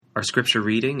Our scripture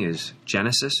reading is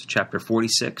Genesis chapter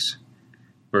 46,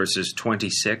 verses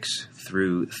 26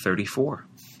 through 34.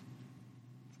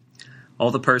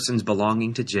 All the persons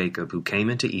belonging to Jacob who came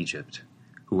into Egypt,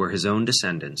 who were his own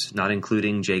descendants, not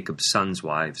including Jacob's sons'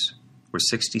 wives, were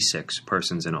 66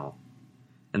 persons in all.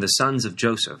 And the sons of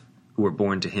Joseph, who were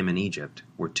born to him in Egypt,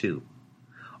 were 2.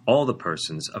 All the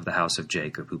persons of the house of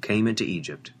Jacob who came into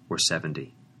Egypt were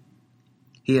 70.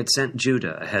 He had sent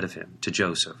Judah ahead of him to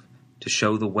Joseph to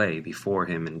show the way before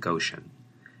him in Goshen,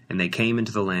 and they came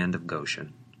into the land of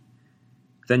Goshen.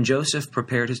 Then Joseph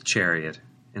prepared his chariot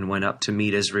and went up to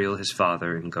meet Israel his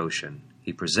father in Goshen.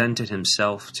 He presented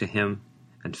himself to him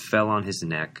and fell on his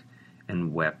neck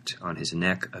and wept on his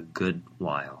neck a good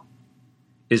while.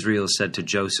 Israel said to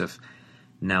Joseph,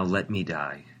 "Now let me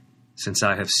die, since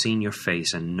I have seen your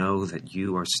face and know that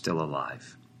you are still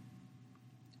alive."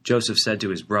 Joseph said to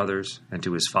his brothers and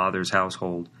to his father's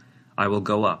household, "I will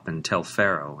go up and tell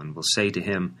Pharaoh, and will say to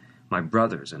him, 'My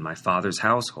brothers and my father's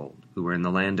household, who are in the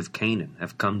land of Canaan,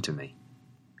 have come to me.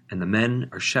 And the men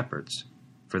are shepherds,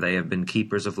 for they have been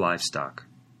keepers of livestock,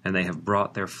 and they have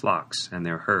brought their flocks and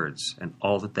their herds and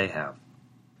all that they have.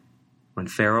 When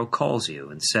Pharaoh calls you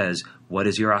and says, "What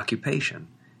is your occupation?"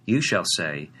 you shall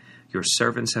say, "Your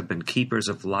servants have been keepers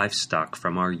of livestock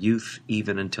from our youth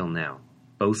even until now,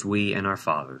 both we and our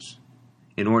fathers,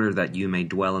 in order that you may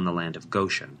dwell in the land of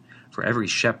Goshen, for every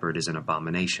shepherd is an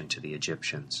abomination to the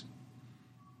Egyptians."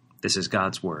 This is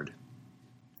God's word.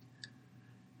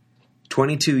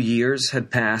 22 years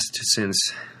had passed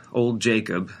since old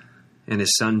Jacob and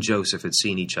his son Joseph had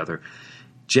seen each other.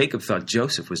 Jacob thought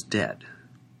Joseph was dead.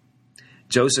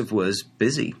 Joseph was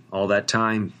busy all that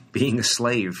time being a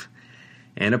slave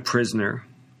and a prisoner,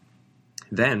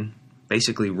 then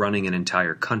basically running an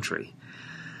entire country.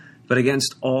 But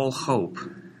against all hope,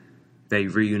 they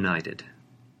reunited.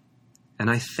 And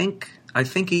I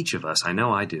think each of us, I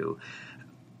know I do,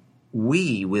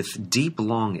 we, with deep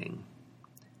longing,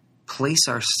 place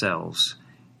ourselves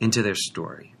into their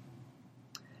story.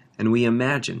 And we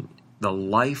imagine the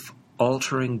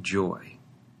life-altering joy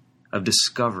of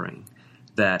discovering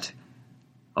that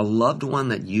a loved one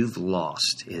that you've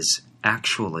lost is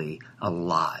actually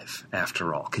alive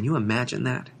after all. Can you imagine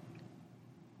that?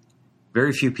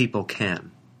 Very few people can.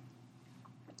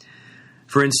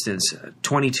 For instance,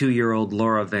 22-year-old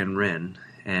Laura Van Ryn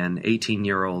and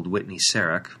 18-year-old Whitney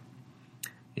Sarek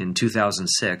in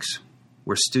 2006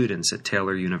 were students at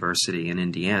Taylor University in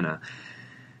Indiana.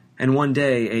 And one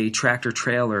day, a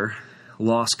tractor-trailer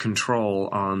lost control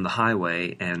on the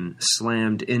highway and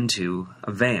slammed into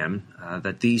a van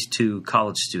that these two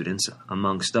college students,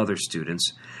 amongst other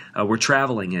students, were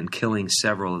traveling in, killing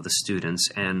several of the students,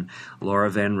 and Laura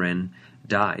Van Ryn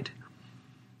died.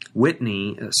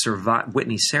 Whitney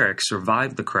Sarek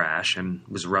survived the crash and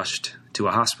was rushed to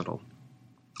a hospital.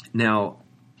 Now,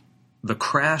 the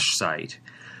crash site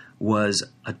was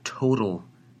a total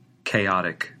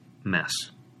chaotic mess.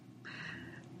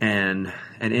 And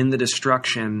in the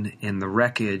destruction, in the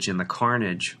wreckage, in the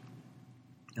carnage,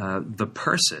 the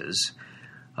purses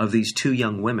of these two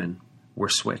young women were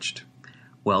switched.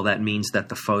 Well, that means that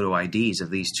the photo IDs of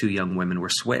these two young women were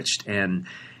switched, and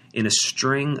in a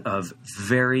string of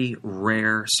very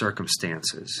rare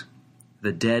circumstances,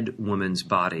 the dead woman's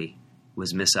body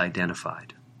was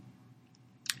misidentified.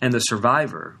 And the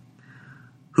survivor,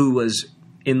 who was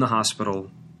in the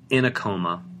hospital, in a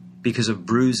coma, because of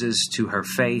bruises to her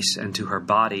face and to her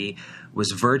body,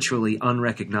 was virtually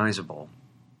unrecognizable.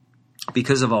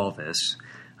 Because of all this,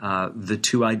 the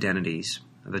two identities,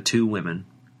 the two women,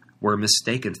 were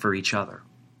mistaken for each other.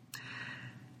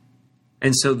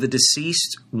 And so the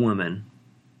deceased woman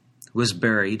was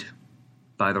buried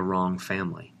by the wrong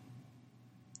family.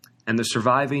 And the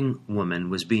surviving woman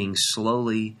was being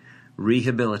slowly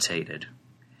rehabilitated.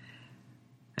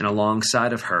 And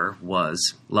alongside of her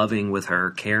was, loving with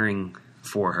her, caring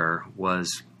for her,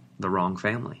 was the wrong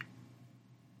family.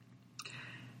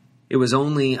 It was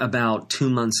only about 2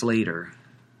 months later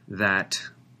that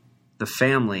the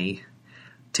family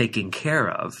taking care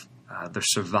of the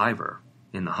survivor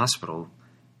in the hospital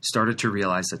started to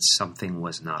realize that something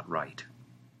was not right.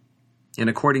 And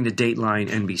according to Dateline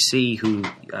NBC, who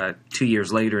 2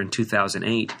 years later in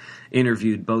 2008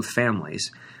 interviewed both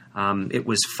families, it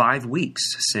was 5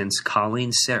 weeks since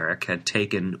Colleen Sarek had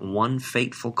taken one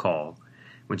fateful call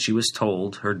when she was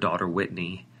told her daughter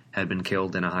Whitney had been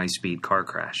killed in a high-speed car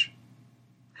crash.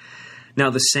 Now,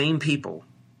 the same people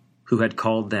who had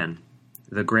called then,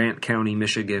 the Grant County,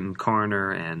 Michigan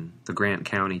coroner and the Grant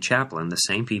County chaplain, the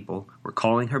same people were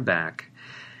calling her back,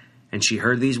 and she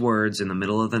heard these words in the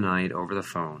middle of the night over the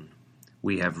phone: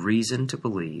 "We have reason to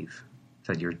believe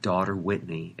that your daughter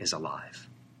Whitney is alive.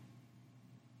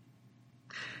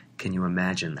 Can you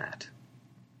imagine that?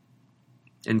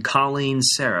 And Colleen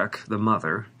Sarek, the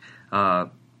mother,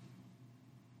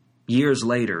 years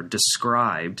later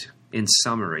described in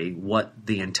summary what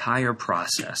the entire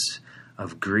process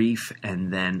of grief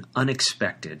and then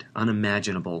unexpected,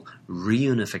 unimaginable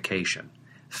reunification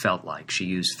felt like. She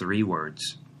used 3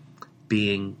 words: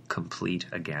 being complete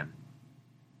again.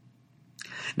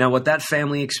 Now, what that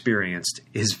family experienced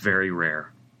is very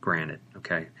rare, granted,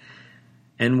 okay?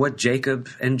 And what Jacob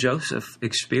and Joseph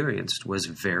experienced was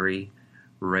very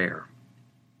rare.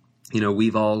 You know,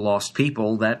 we've all lost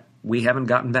people that we haven't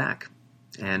gotten back.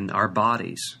 And our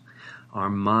bodies, our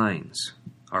minds,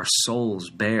 our souls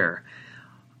bear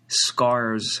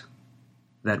scars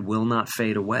that will not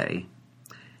fade away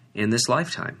in this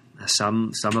lifetime.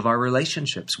 Some of our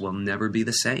relationships will never be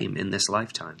the same in this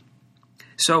lifetime.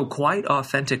 So quite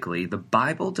authentically, the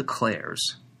Bible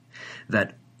declares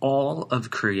that all of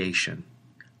creation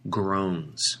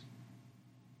groans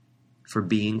for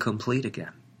being complete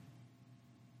again.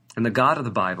 And the God of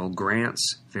the Bible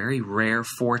grants very rare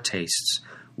foretastes,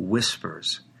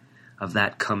 whispers of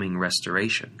that coming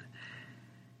restoration.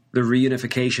 The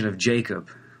reunification of Jacob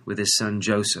with his son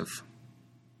Joseph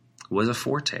was a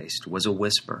foretaste, was a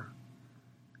whisper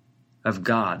of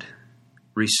God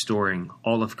restoring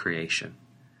all of creation,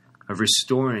 of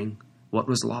restoring what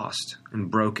was lost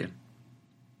and broken.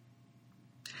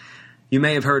 You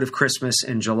may have heard of Christmas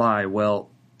in July. Well,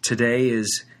 today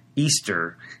is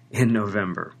Easter in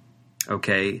November.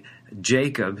 Okay,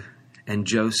 Jacob and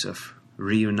Joseph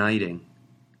reuniting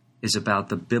is about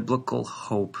the biblical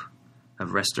hope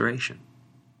of restoration.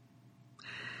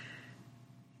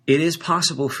 It is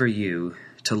possible for you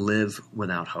to live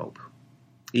without hope.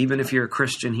 Even if you're a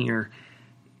Christian here,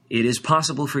 it is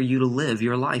possible for you to live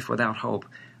your life without hope.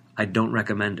 I don't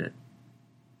recommend it.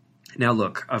 Now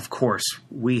look, of course,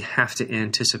 we have to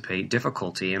anticipate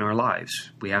difficulty in our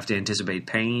lives. We have to anticipate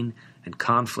pain and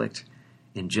conflict,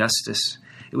 injustice.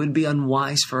 It would be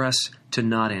unwise for us to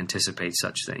not anticipate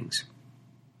such things.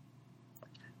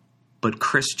 But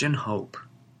Christian hope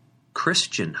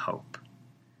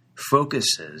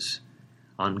focuses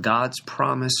on God's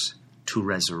promise to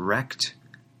resurrect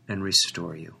and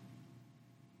restore you.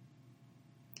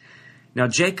 Now,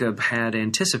 Jacob had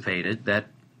anticipated that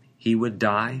he would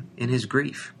die in his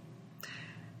grief.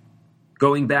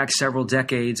 Going back several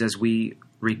decades, as we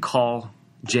recall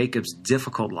Jacob's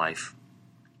difficult life,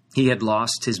 he had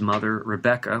lost his mother,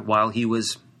 Rebekah, while he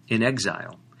was in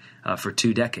exile for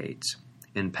 2 decades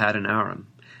in Paddan Aram,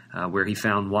 where he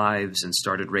found wives and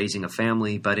started raising a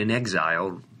family, but in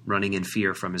exile, running in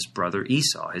fear from his brother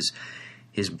Esau.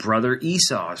 His brother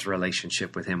Esau's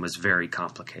relationship with him was very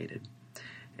complicated.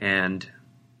 And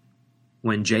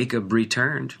when Jacob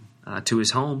returned to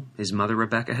his home, his mother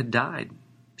Rebekah had died.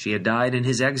 She had died in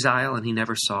his exile, and he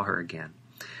never saw her again.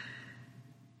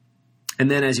 And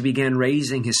then as he began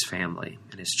raising his family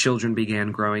and his children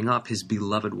began growing up, his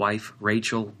beloved wife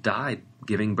Rachel died,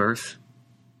 giving birth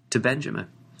to Benjamin.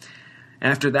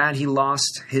 After that, he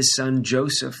lost his son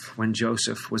Joseph when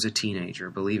Joseph was a teenager,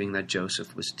 believing that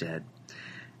Joseph was dead.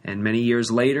 And many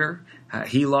years later,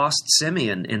 he lost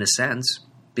Simeon in a sense,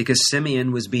 because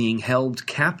Simeon was being held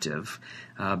captive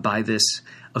by this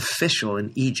official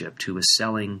in Egypt who was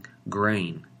selling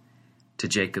grain to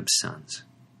Jacob's sons.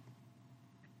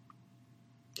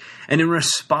 And in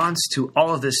response to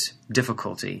all of this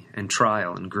difficulty and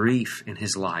trial and grief in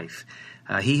his life,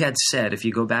 he had said, if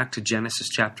you go back to Genesis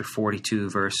chapter 42,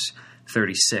 verse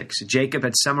 36, Jacob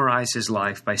had summarized his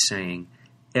life by saying,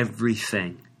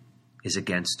 "Everything is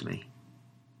against me."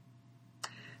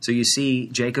 So you see,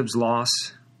 Jacob's loss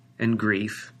and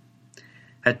grief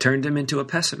had turned him into a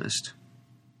pessimist.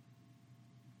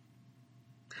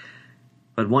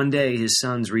 But one day his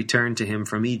sons returned to him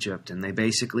from Egypt, and they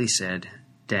basically said,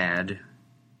 "Dad,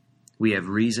 we have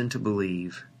reason to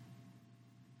believe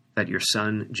that your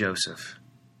son Joseph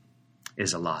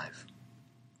is alive."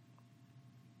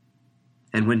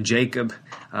 And when Jacob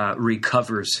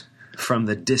recovers from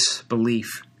the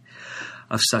disbelief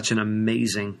of such an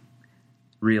amazing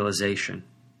realization,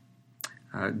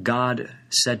 God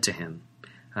said to him,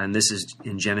 and this is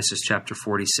in Genesis chapter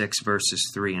 46, verses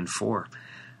 3 and 4,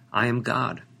 "I am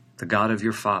God, the God of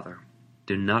your father.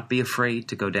 Do not be afraid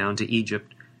to go down to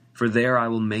Egypt, for there I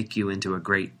will make you into a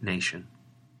great nation.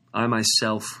 I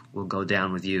myself will go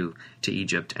down with you to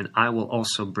Egypt, and I will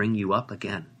also bring you up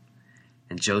again.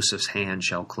 And Joseph's hand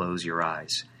shall close your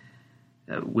eyes,"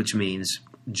 which means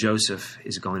Joseph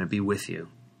is going to be with you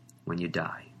when you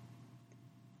die.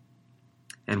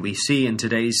 And we see in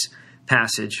today's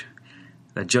passage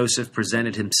that Joseph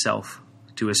presented himself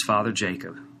to his father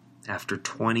Jacob after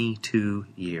 22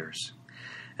 years,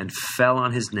 and fell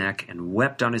on his neck and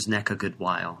wept on his neck a good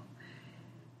while.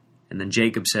 And then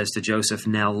Jacob says to Joseph,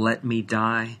 "Now let me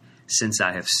die, since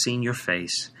I have seen your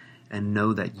face, and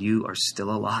know that you are still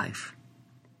alive."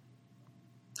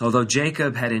 Although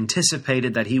Jacob had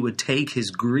anticipated that he would take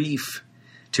his grief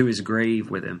to his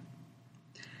grave with him,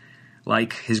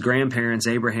 like his grandparents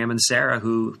Abraham and Sarah,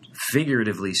 who,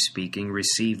 figuratively speaking,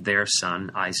 received their son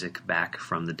Isaac back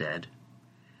from the dead,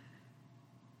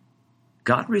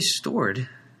 God restored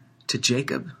to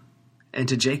Jacob and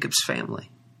to Jacob's family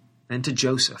and to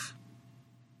Joseph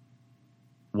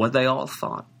what they all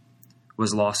thought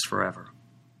was lost forever.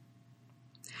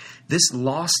 This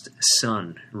lost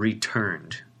son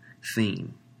returned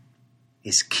theme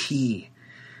is key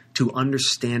to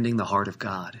understanding the heart of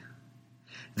God.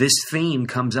 This theme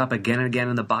comes up again and again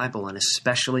in the Bible, and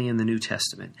especially in the New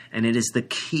Testament, and it is the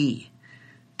key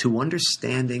to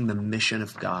understanding the mission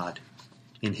of God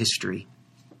in history,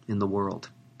 in the world,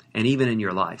 and even in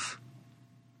your life.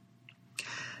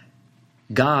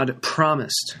 God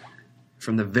promised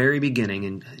from the very beginning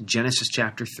in Genesis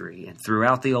chapter 3 and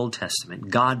throughout the Old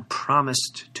Testament, God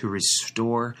promised to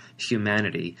restore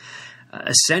humanity,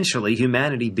 essentially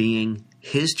humanity being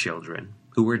his children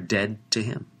who were dead to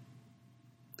him.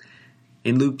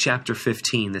 In Luke chapter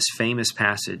 15, this famous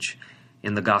passage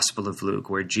in the Gospel of Luke,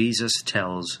 where Jesus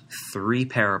tells 3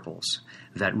 parables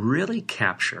that really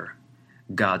capture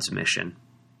God's mission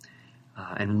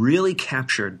and really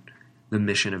captured the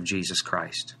mission of Jesus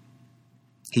Christ.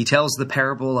 He tells the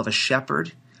parable of a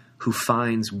shepherd who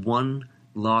finds one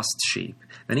lost sheep.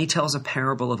 Then he tells a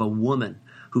parable of a woman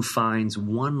who finds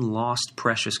one lost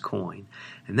precious coin.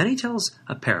 And then he tells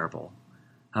a parable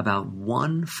about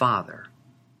one father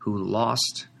who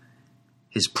lost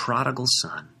his prodigal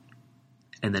son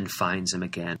and then finds him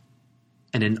again.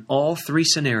 And in all 3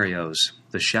 scenarios,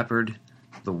 the shepherd,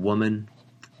 the woman,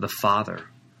 the father,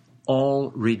 all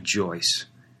rejoice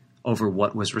over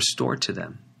what was restored to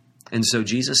them. And so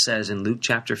Jesus says in Luke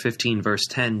chapter 15, verse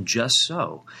 10, "Just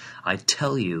so, I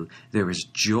tell you, there is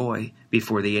joy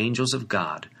before the angels of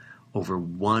God over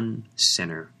one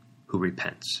sinner who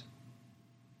repents."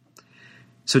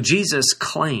 So Jesus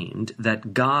claimed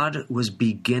that God was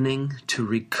beginning to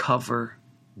recover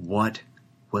what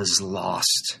was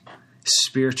lost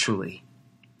spiritually,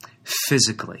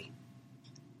 physically.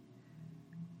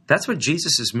 That's what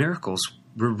Jesus' miracles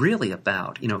were really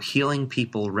about, healing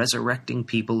people, resurrecting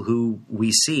people who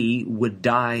we see would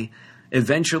die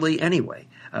eventually anyway.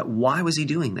 Why was he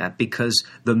doing that? Because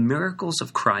the miracles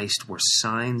of Christ were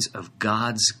signs of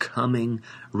God's coming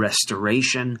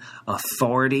restoration,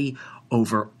 authority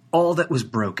over all that was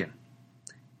broken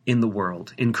in the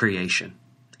world, in creation,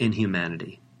 in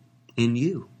humanity, in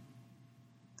you.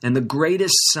 And the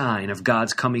greatest sign of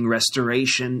God's coming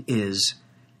restoration is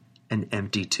an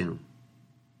empty tomb.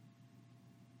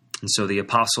 And so the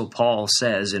Apostle Paul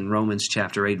says in Romans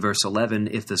chapter 8, verse 11,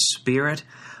 "If the Spirit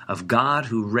of God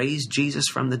who raised Jesus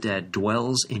from the dead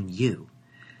dwells in you,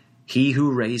 he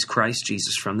who raised Christ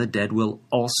Jesus from the dead will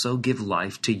also give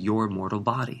life to your mortal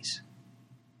bodies."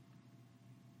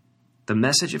 The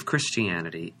message of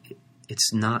Christianity,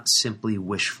 it's not simply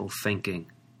wishful thinking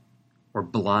or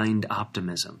blind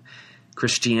optimism.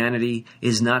 Christianity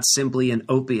is not simply an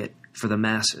opiate for the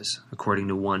masses, according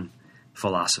to one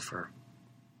philosopher.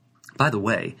 By the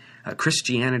way,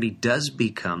 Christianity does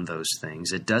become those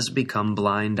things. It does become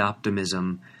blind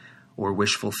optimism or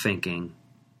wishful thinking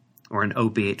or an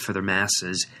opiate for the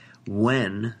masses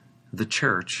when the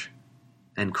church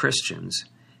and Christians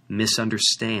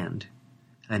misunderstand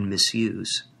and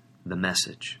misuse the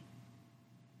message.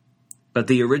 But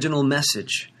the original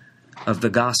message of the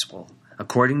gospel,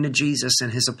 according to Jesus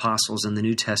and his apostles in the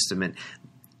New Testament,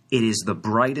 it is the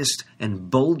brightest and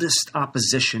boldest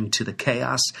opposition to the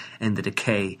chaos and the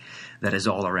decay that is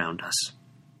all around us.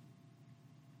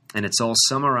 And it's all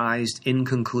summarized in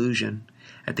conclusion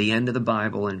at the end of the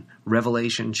Bible in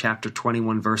Revelation chapter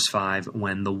 21, verse 5,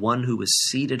 when the one who is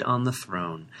seated on the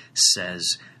throne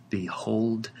says,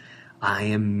 "Behold, I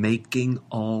am making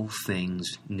all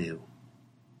things new."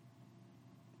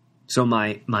 So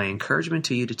my encouragement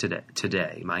to you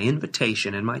today, my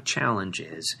invitation and my challenge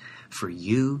is for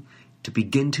you to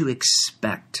begin to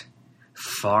expect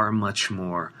far much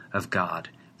more of God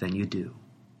than you do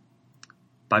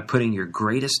by putting your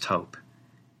greatest hope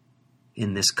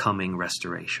in this coming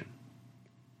restoration.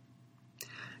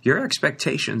 Your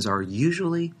expectations are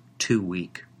usually too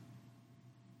weak.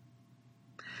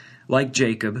 Like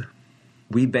Jacob,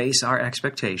 we base our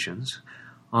expectations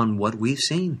on what we've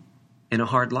seen in a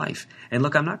hard life. And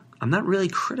look, I'm not really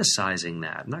criticizing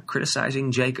that. I'm not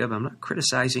criticizing Jacob. I'm not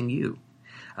criticizing you.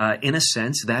 In a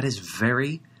sense, that is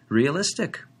very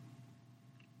realistic.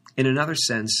 In another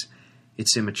sense,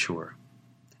 it's immature.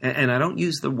 And I don't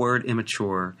use the word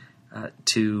immature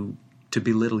to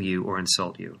belittle you or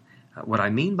insult you. What I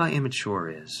mean by immature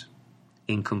is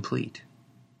incomplete.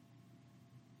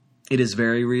 It is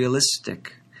very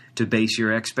realistic to base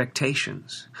your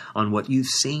expectations on what you've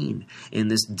seen in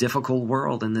this difficult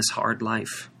world, in this hard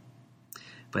life.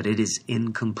 But it is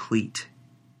incomplete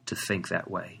to think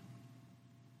that way.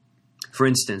 For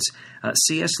instance,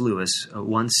 C.S. Lewis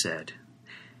once said,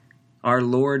 "Our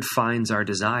Lord finds our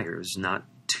desires not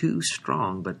too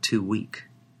strong but too weak.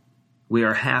 We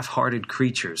are half-hearted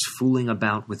creatures fooling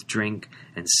about with drink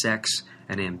and sex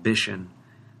and ambition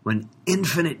when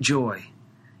infinite joy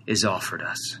is offered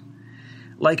us.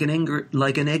 Like an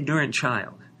ignorant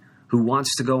child who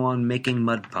wants to go on making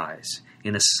mud pies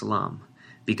in a slum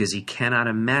because he cannot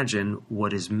imagine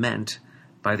what is meant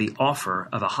by the offer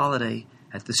of a holiday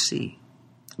at the sea.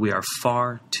 We are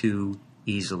far too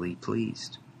easily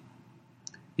pleased."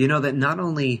 You know that not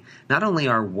only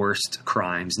our worst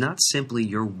crimes, not simply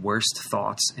your worst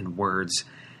thoughts and words,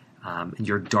 and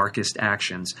your darkest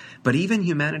actions, but even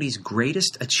humanity's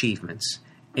greatest achievements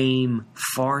aim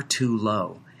far too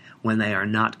low when they are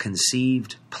not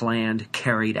conceived, planned,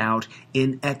 carried out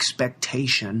in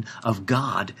expectation of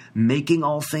God making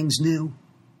all things new.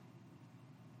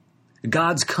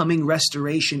 God's coming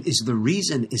restoration is the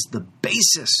reason, is the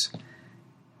basis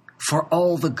for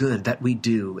all the good that we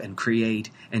do and create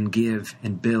and give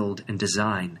and build and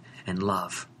design and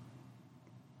love.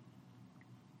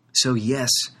 So yes,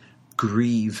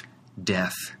 grieve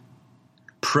death.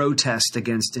 Protest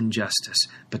against injustice,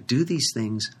 but do these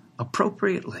things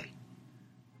appropriately.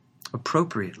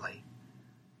 Appropriately.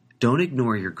 Don't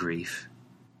ignore your grief.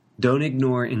 Don't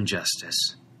ignore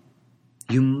injustice.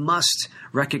 You must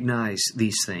recognize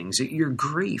these things. Your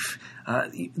grief,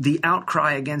 the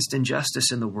outcry against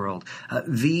injustice in the world,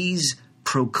 these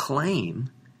proclaim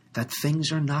that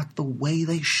things are not the way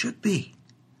they should be.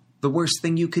 The worst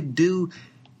thing you could do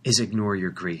is ignore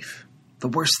your grief. The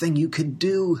worst thing you could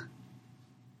do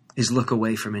is look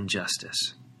away from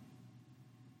injustice.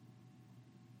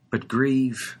 But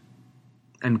grieve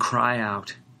and cry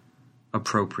out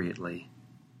appropriately.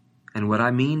 And what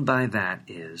I mean by that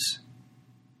is,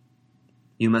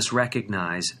 you must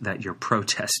recognize that you're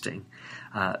protesting,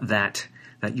 that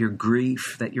your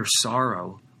grief, that your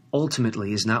sorrow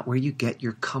ultimately is not where you get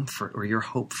your comfort or your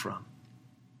hope from.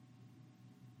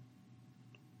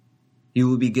 You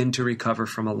will begin to recover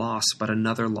from a loss, but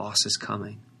another loss is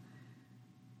coming.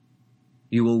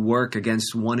 You will work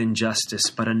against one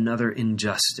injustice, but another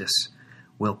injustice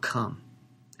will come.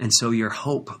 And so your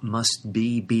hope must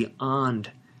be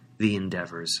beyond the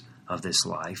endeavors of this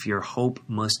life. Your hope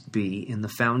must be in the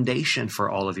foundation for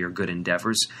all of your good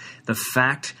endeavors, the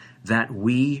fact that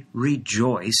we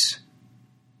rejoice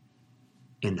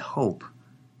in hope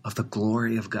of the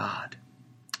glory of God.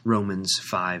 Romans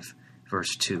 5,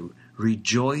 verse 2.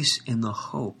 Rejoice in the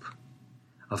hope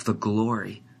of the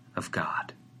glory of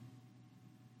God.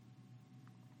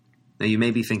 Now you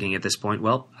may be thinking at this point,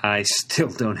 well, I still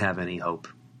don't have any hope.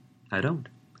 I don't.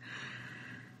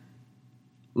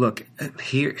 Look,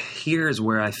 here is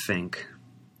where I think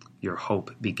your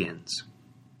hope begins.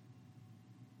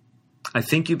 I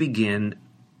think you begin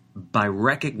by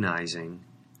recognizing,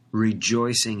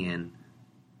 rejoicing in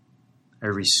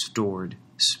a restored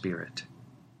spirit.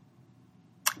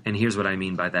 And here's what I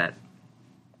mean by that.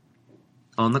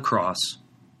 On the cross,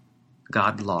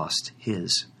 God lost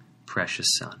his precious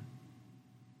Son.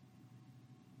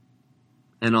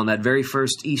 And on that very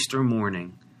first Easter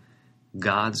morning,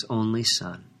 God's only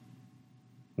Son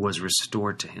was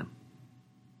restored to him.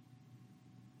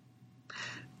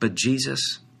 But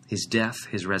Jesus, his death,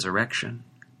 his resurrection,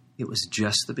 it was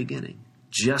just the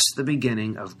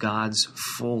beginning of God's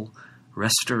full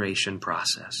restoration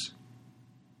process.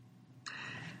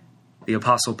 The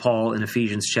Apostle Paul in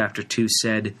Ephesians chapter 2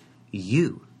 said,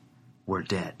 "You were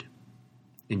dead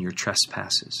in your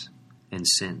trespasses and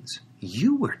sins."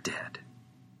 You were dead.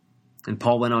 And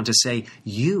Paul went on to say,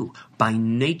 you, by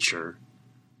nature,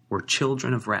 were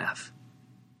children of wrath.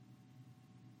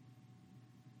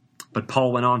 But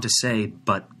Paul went on to say,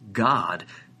 but God,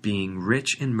 being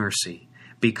rich in mercy,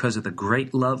 because of the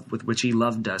great love with which he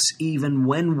loved us, even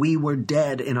when we were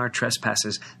dead in our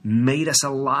trespasses, made us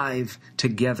alive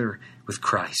together with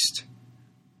Christ.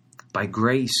 By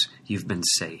grace, you've been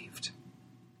saved.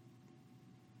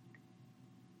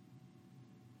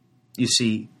 You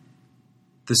see,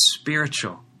 the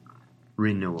spiritual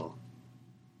renewal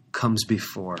comes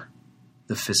before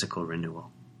the physical renewal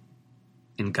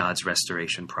in God's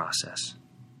restoration process.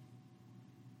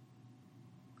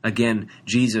 Again,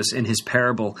 Jesus in his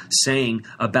parable saying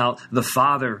about the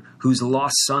father whose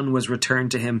lost son was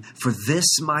returned to him, "For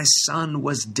this my son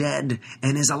was dead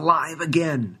and is alive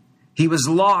again. He was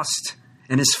lost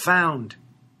and is found."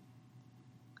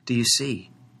 Do you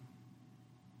see?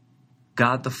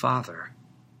 God the Father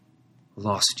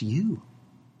lost you.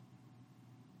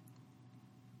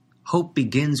 Hope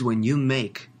begins when you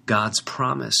make God's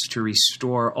promise to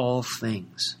restore all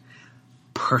things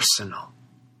personal.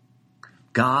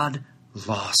 God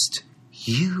lost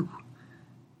you.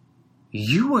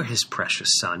 You were his precious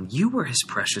son. You were his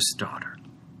precious daughter.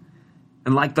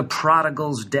 And like the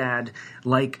prodigal's dad,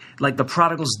 like the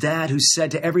prodigal's dad who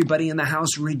said to everybody in the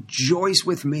house, "Rejoice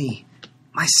with me,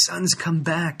 my son's come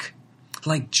back."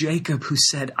 Like Jacob who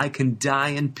said, "I can die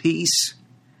in peace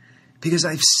because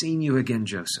I've seen you again,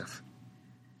 Joseph."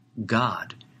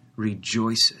 God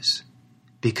rejoices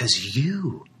because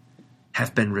you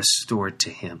have been restored to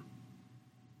him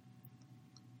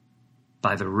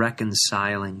by the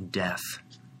reconciling death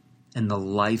and the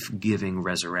life-giving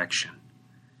resurrection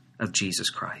of Jesus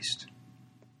Christ.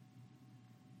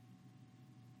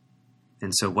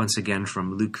 And so once again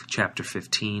from Luke chapter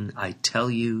 15, I tell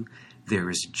you, there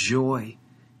is joy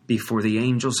before the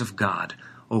angels of God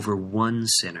over one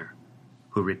sinner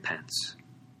who repents.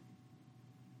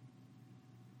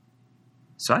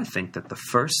 So I think that the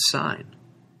first sign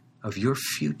of your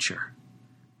future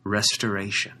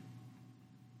restoration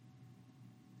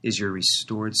is your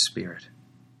restored spirit.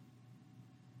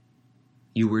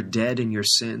 You were dead in your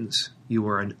sins. You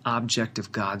were an object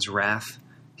of God's wrath,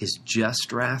 his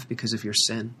just wrath because of your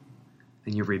sin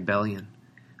and your rebellion.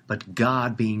 But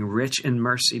God, being rich in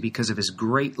mercy because of his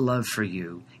great love for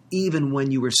you, even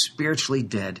when you were spiritually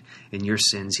dead in your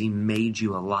sins, he made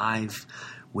you alive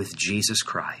with Jesus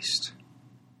Christ.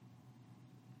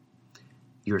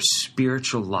 Your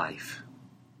spiritual life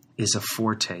is a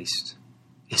foretaste,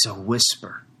 is a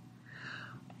whisper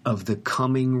of the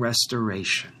coming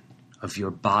restoration of your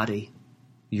body,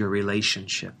 your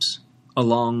relationships,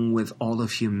 along with all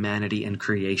of humanity and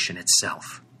creation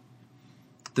itself.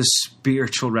 The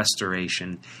spiritual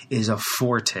restoration is a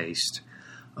foretaste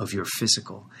of your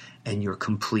physical and your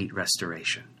complete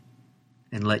restoration.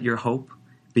 And let your hope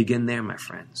begin there, my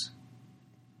friends.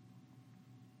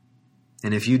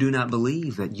 And if you do not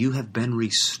believe that you have been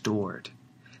restored,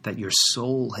 that your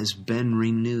soul has been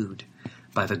renewed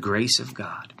by the grace of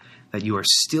God, that you are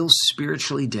still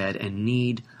spiritually dead and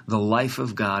need the life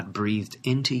of God breathed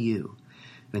into you,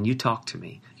 then you talk to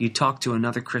me. You talk to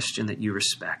another Christian that you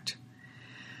respect,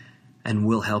 and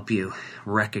we'll help you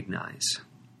recognize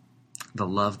the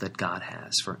love that God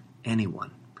has for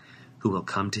anyone who will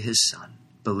come to his Son,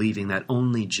 believing that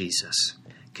only Jesus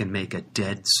can make a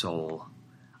dead soul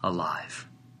alive.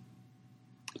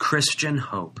 Christian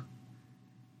hope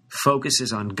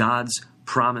focuses on God's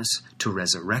promise to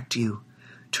resurrect you,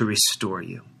 to restore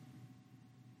you.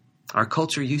 Our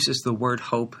culture uses the word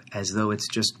hope as though it's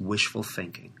just wishful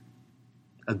thinking,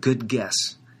 a good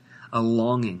guess, a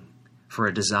longing for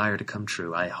a desire to come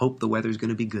true. I hope the weather's going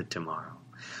to be good tomorrow.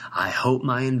 I hope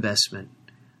my investment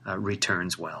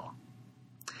returns well.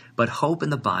 But hope in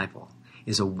the Bible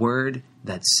is a word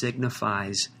that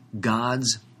signifies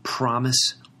God's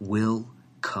promise will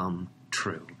come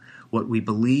true. What we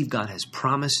believe God has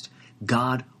promised,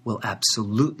 God will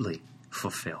absolutely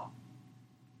fulfill.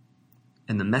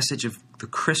 And the message of the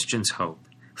Christian's hope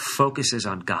focuses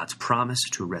on God's promise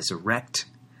to resurrect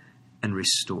and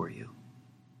restore you.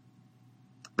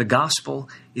 The gospel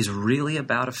is really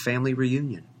about a family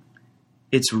reunion.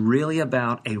 It's really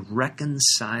about a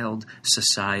reconciled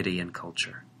society and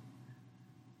culture.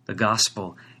 The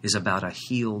gospel is about a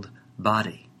healed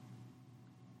body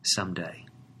someday.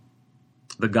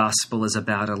 The gospel is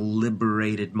about a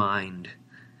liberated mind.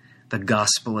 The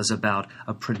gospel is about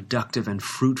a productive and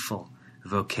fruitful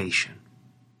vocation.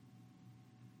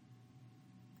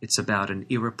 It's about an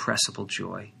irrepressible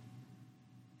joy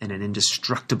and an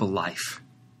indestructible life.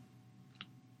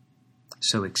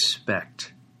 So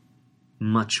expect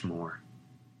much more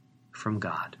from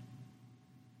God.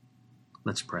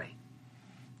 Let's pray.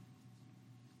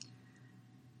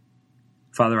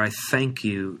 Father, I thank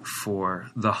you for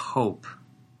the hope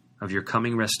of your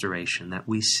coming restoration that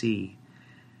we see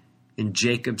in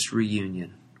Jacob's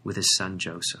reunion with his son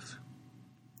Joseph,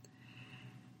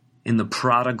 in the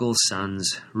prodigal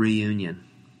son's reunion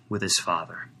with his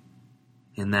father,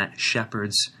 in that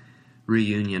shepherd's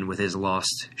reunion with his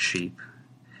lost sheep.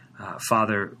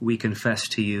 Father, we confess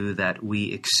to you that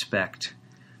we expect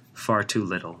far too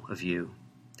little of you,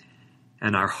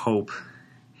 and our hope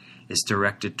is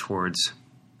directed towards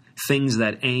things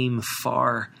that aim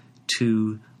far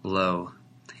too low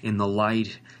in the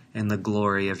light and the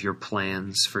glory of your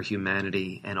plans for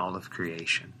humanity and all of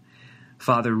creation.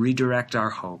 Father, redirect our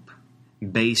hope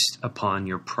based upon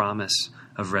your promise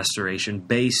of restoration,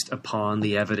 based upon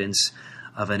the evidence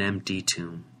of an empty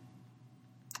tomb.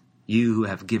 You who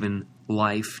have given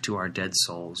life to our dead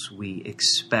souls, we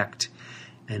expect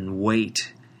and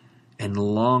wait and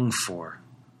long for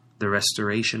the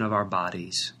restoration of our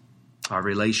bodies, our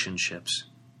relationships,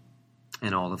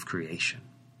 and all of creation.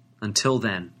 Until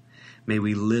then, may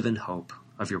we live in hope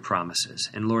of your promises.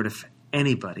 And Lord, if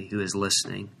anybody who is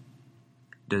listening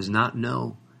does not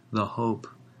know the hope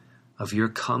of your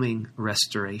coming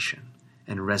restoration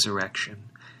and resurrection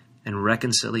and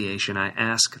reconciliation, I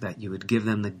ask that you would give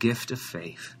them the gift of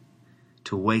faith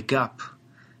to wake up,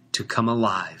 to come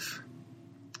alive,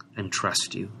 and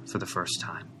trust you for the first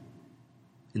time.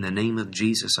 In the name of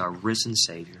Jesus, our risen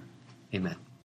Savior, amen.